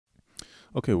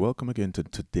Okay, welcome again to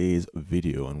today's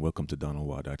video and welcome to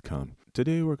Waugh.com.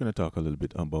 Today we're going to talk a little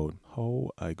bit about how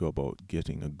I go about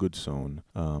getting a good sound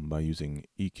by using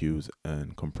EQs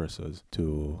and compressors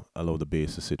to allow the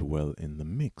bass to sit well in the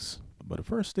mix. But the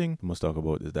first thing I must talk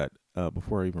about is that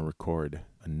before I even record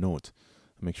a note,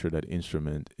 make sure that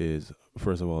instrument is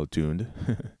first of all tuned.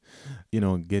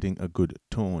 Getting a good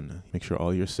tone. Make sure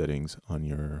all your settings on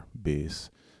your bass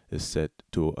is set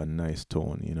to a nice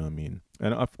tone, you know what I mean?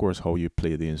 And of course, how you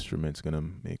play the instrument is gonna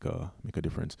make a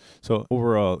difference. So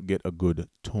overall, get a good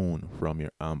tone from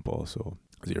your amp also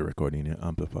as you're recording your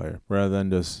amplifier, rather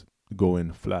than just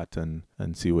going flat and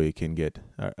see where you can get.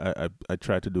 I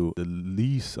try to do the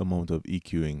least amount of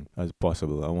EQing as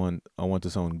possible. I want to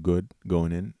sound good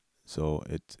going in, so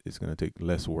it's gonna take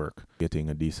less work getting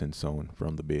a decent sound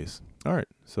from the bass. All right,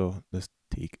 so let's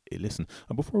take a listen.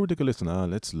 Before we take a listen,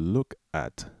 let's look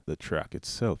at the track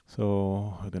itself.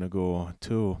 So we're gonna go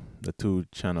to the two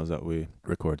channels that we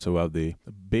record. So we have the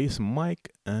bass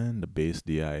mic and the bass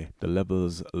DI. The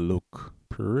levels look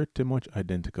pretty much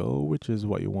identical, which is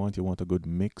what you want. You want a good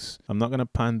mix. I'm not gonna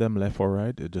pan them left or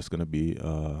right. It's just gonna be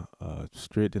a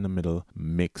straight in the middle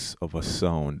mix of a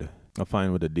sound. I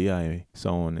find with the DI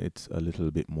sound, it's a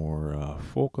little bit more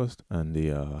focused, and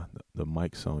the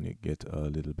mic sound, you get a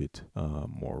little bit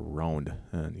more round,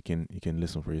 and you can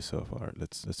listen for yourself. All right,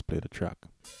 let's play the track.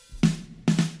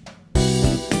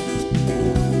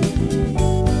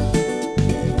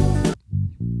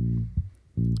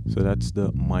 So that's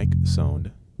the mic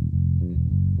sound.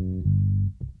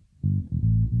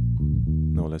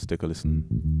 Now let's take a listen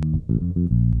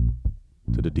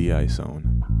to the DI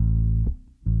sound.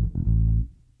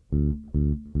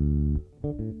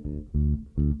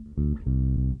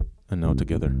 And now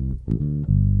together.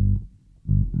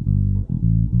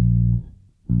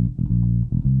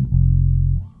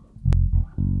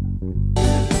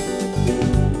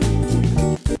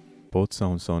 Both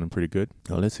sounds sounding pretty good.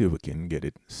 Now let's see if we can get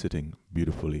it sitting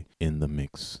beautifully in the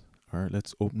mix. All right,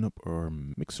 let's open up our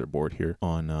mixer board here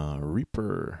on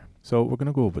Reaper. So we're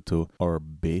gonna go over to our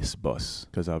bass bus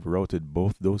because I've routed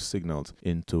both those signals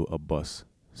into a bus,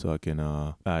 so I can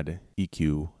add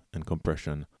EQ and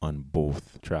compression on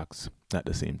both tracks at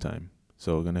the same time.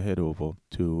 So we're gonna head over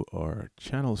to our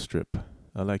channel strip.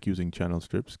 I like using channel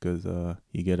strips because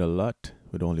you get a lot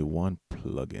with only one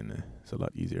plugin. It's a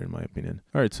lot easier in my opinion.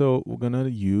 All right, so we're gonna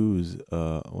use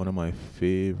one of my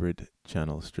favorite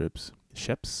channel strips,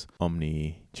 Scheps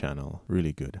Omni channel.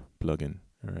 Really good plugin.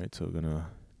 All right, so we're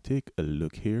gonna take a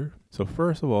look here. So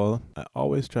first of all, I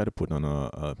always try to put on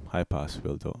a high pass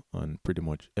filter on pretty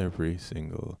much every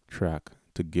single track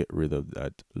to get rid of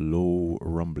that low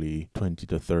rumbly 20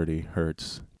 to 30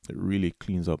 hertz. It really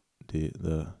cleans up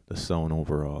the sound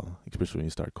overall, especially when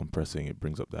you start compressing. It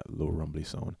brings up that low rumbly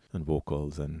sound and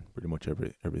vocals and pretty much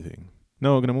everything.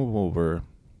 Now we're gonna move over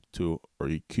to our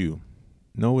EQ.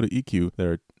 Now with the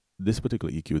EQ, this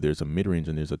particular EQ, there's a mid-range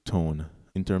and there's a tone.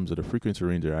 In terms of the frequency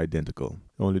range, they're identical.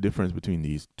 The only difference between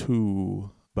these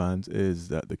two bands is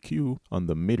that the Q on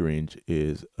the mid-range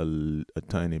is a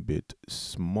tiny bit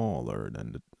smaller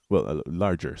than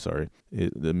larger, sorry.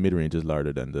 The mid-range is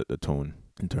larger than the tone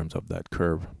in terms of that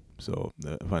curve. So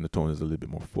I find the tone is a little bit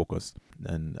more focused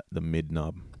than the mid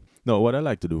knob. Now what I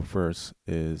like to do first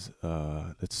is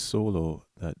let's solo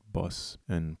that bus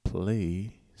and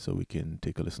play so we can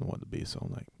take a listen to what the bass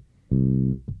sound like.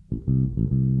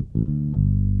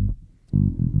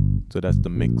 So that's the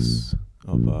mix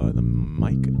of the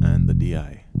mic and the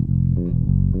DI.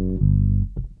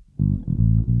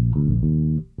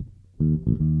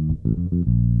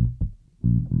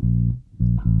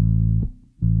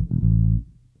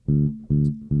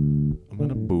 I'm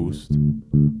gonna boost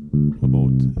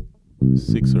about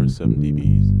 6 or 7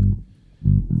 dBs,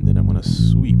 and then I'm gonna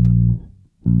sweep.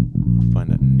 Find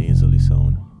that nasally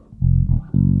sound.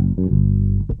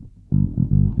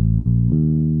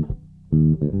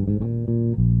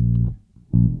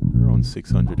 Around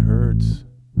 600 hertz,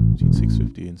 between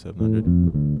 650 and 700.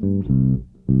 And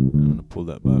I'm gonna pull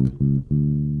that back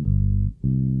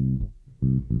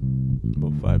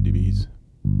about 5 dBs.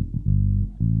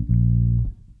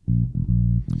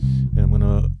 And I'm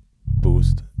gonna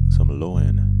boost some low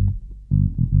end,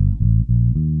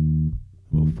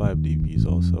 about 5 dBs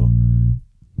also.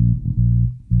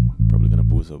 Probably gonna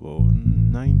boost about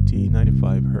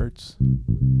 95 hertz.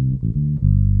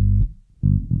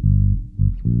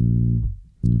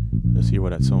 Let's hear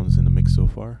what that sounds in the mix so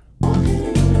far.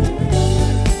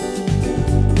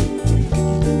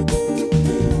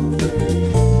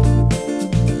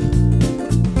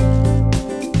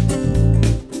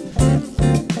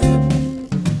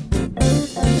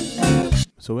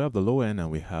 So we have the low end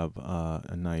and we have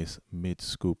a nice mid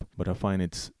scoop, but I find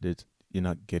it's you're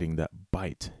not getting that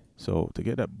bite. So to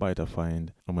get that bite, I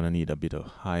find I'm gonna need a bit of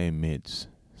high mids.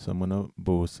 So I'm gonna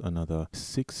boost another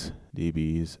 6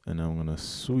 dBs and I'm gonna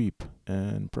sweep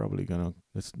and probably gonna,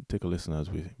 let's take a listen as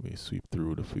we sweep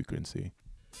through the frequency.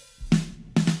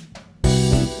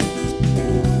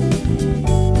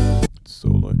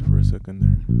 Solo it for a second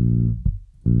there.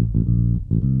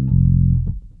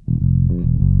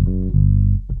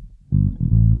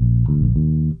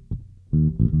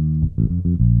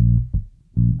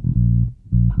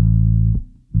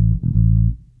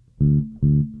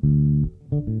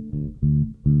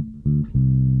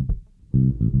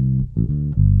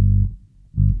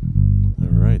 All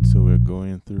right, so we're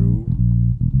going through.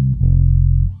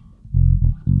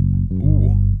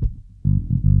 Ooh,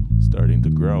 starting to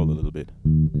growl a little bit.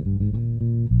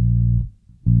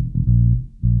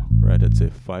 Right, I'd say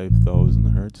 5,000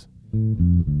 hertz.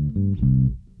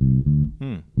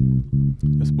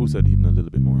 Let's boost that even a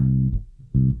little bit more.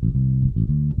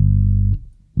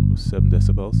 7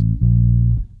 decibels.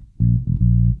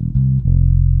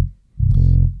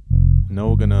 Now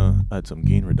we're gonna add some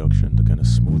gain reduction to kind of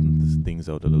smoothen things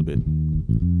out a little bit.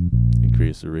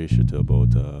 Increase the ratio to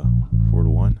about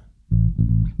 4:1.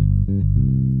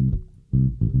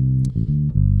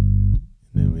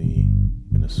 Then we're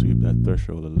gonna sweep that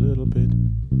threshold a little bit.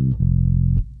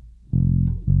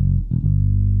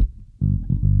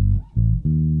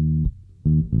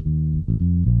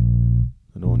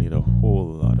 I don't need a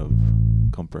whole lot of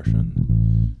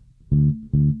compression,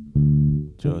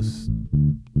 just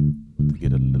to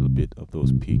get a little bit of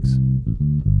those peaks.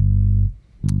 I'm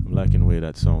liking the way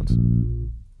that sounds.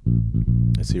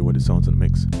 Let's see what it sounds in the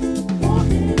mix.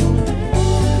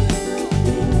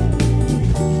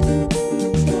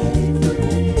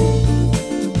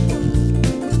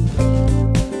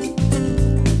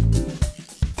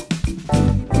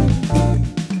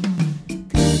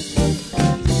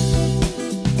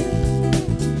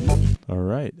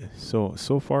 Alright,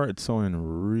 so far it's sounding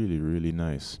really, really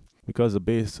nice. Because the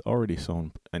bass already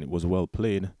sound and it was well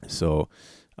played, so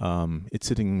it's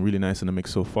sitting really nice in the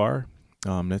mix so far.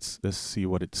 Let's listen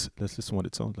what it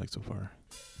sounds like so far.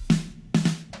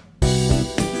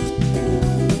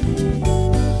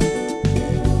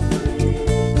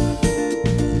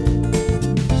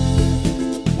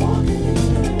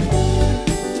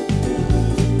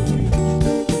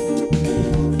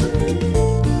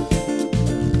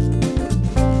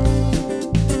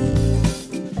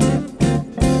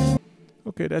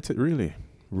 Okay, that's it. Really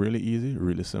easy,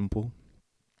 really simple.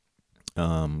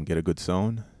 Get a good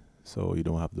sound, so you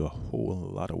don't have to do a whole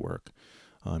lot of work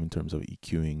in terms of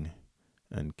EQing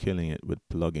and killing it with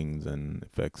plugins and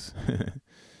effects.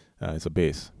 It's a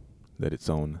bass. Let it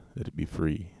sound, let it be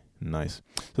free. Nice.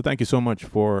 So thank you so much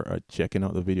for checking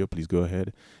out the video. Please go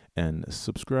ahead and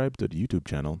subscribe to the YouTube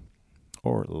channel,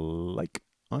 or like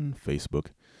on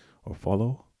Facebook, or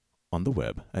follow on the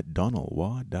web at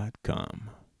donaldwaugh.com.